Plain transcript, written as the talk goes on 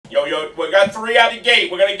Yo, we got 3 out the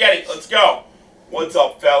gate. We're going to get it. Let's go. What's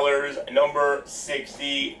up, fellers? Number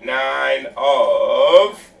 69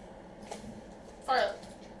 of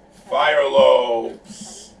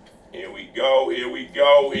Firelopes. Here we go, here we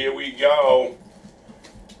go, here we go.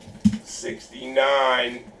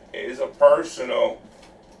 69 is a personal.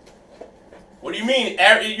 What do you mean?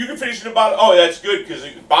 You can finish in the bottom. Oh, that's good because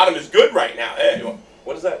the bottom is good right now. Hey,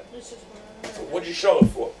 what is that? What'd you show it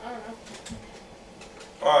for? I don't know.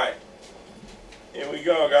 Alright. Here we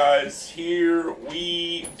go, guys. Here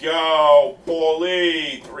we go.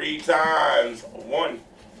 Paulie, 3 times. 1,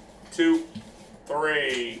 2,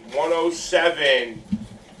 3. 107.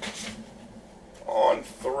 On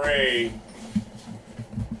 3.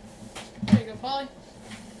 There you go, Paulie.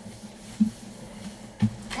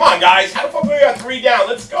 Come on, guys. How the fuck we got 3 down?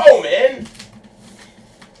 Let's go, man.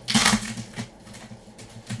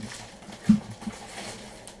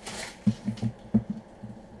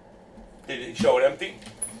 Did it show it empty?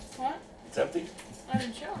 What? It's empty? I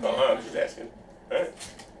didn't show him. Oh, I'm just asking. Alright.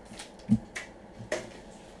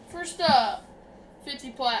 First up,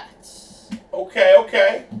 50 plats. Okay,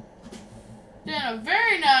 okay. Then a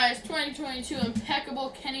very nice 2022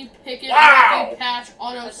 impeccable Kenny Pickett Wow! patch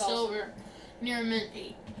auto That's silver awesome. near mint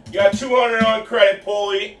 8. You got 200 on credit,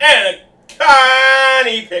 Paulie, and a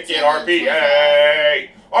Kenny Pickett RPA.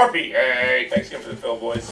 RPA. Thanks again for the fill, boys.